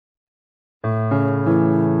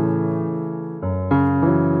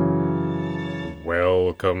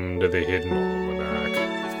Welcome to the Hidden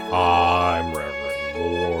Almanac. I'm Reverend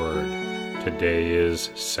Ward. Today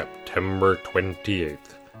is September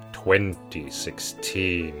 28th,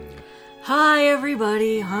 2016. Hi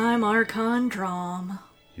everybody, I'm Archon Drom.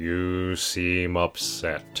 You seem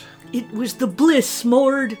upset. It was the bliss,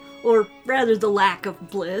 Mord, or rather the lack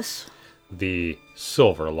of bliss. The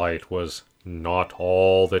silver light was not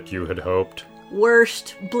all that you had hoped.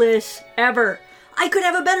 Worst bliss ever. I could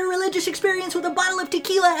have a better religious experience with a bottle of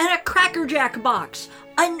tequila and a Cracker Jack box.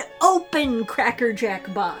 An open Cracker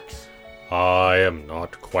Jack box. I am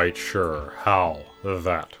not quite sure how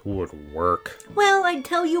that would work. Well, I'd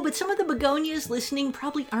tell you, but some of the begonias listening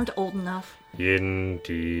probably aren't old enough.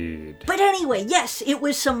 Indeed. But anyway, yes, it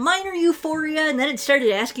was some minor euphoria, and then it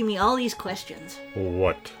started asking me all these questions.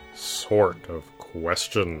 What sort of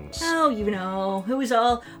questions? Oh, you know, it was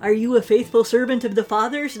all, are you a faithful servant of the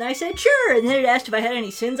fathers? And I said, sure. And then it asked if I had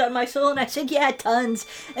any sins on my soul, and I said, yeah, tons.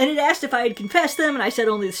 And it asked if I had confessed them, and I said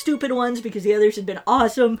only the stupid ones because the others had been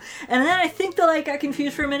awesome. And then I think the light got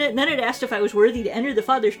confused for a minute, and then it asked if I was worthy to enter the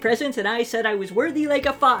Father's presence, and I said I was worthy like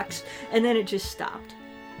a fox. And then it just stopped.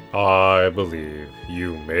 I believe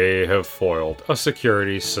you may have foiled a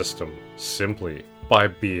security system simply by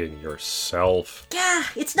being yourself. Yeah,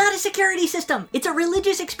 it's not a security system. It's a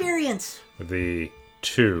religious experience. The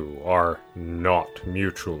two are not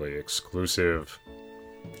mutually exclusive.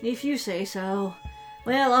 If you say so.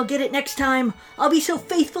 Well, I'll get it next time. I'll be so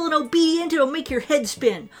faithful and obedient it'll make your head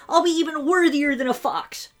spin. I'll be even worthier than a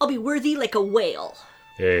fox. I'll be worthy like a whale.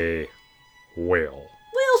 A whale.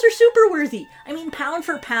 Whales are super worthy. I mean, pound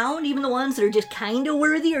for pound, even the ones that are just kinda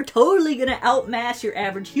worthy are totally gonna outmass your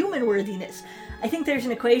average human worthiness. I think there's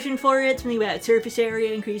an equation for it, something about surface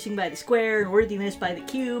area increasing by the square and worthiness by the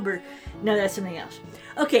cube, or no, that's something else.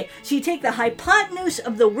 Okay, so you take the hypotenuse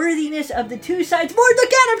of the worthiness of the two sides. Mord,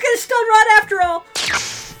 look out, I'm gonna stun rod after all!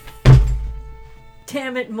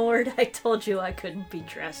 Damn it, Mord, I told you I couldn't be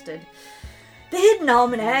trusted. The Hidden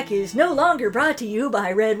Almanac is no longer brought to you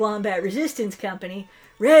by Red Wombat Resistance Company.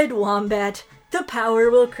 Red Wombat, the power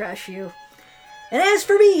will crush you. And as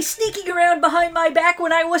for me sneaking around behind my back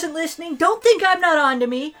when I wasn't listening, don't think I'm not on to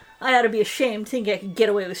me. I ought to be ashamed to think I could get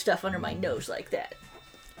away with stuff under my nose like that.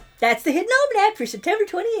 That's the Hidden Almanac for September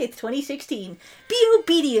 28th, 2016. Be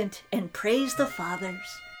obedient and praise the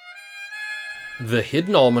fathers. The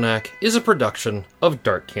Hidden Almanac is a production of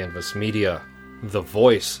Dark Canvas Media. The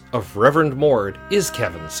voice of Reverend Mord is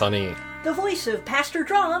Kevin Sunny. The voice of Pastor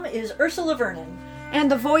Drom is Ursula Vernon. And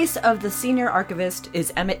the voice of the senior archivist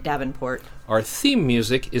is Emmett Davenport. Our theme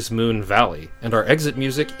music is Moon Valley, and our exit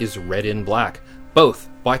music is Red in Black, both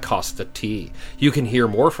by Costa T. You can hear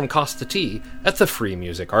more from Costa T at the Free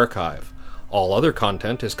Music Archive. All other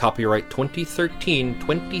content is copyright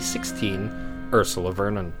 2013-2016, Ursula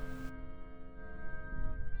Vernon.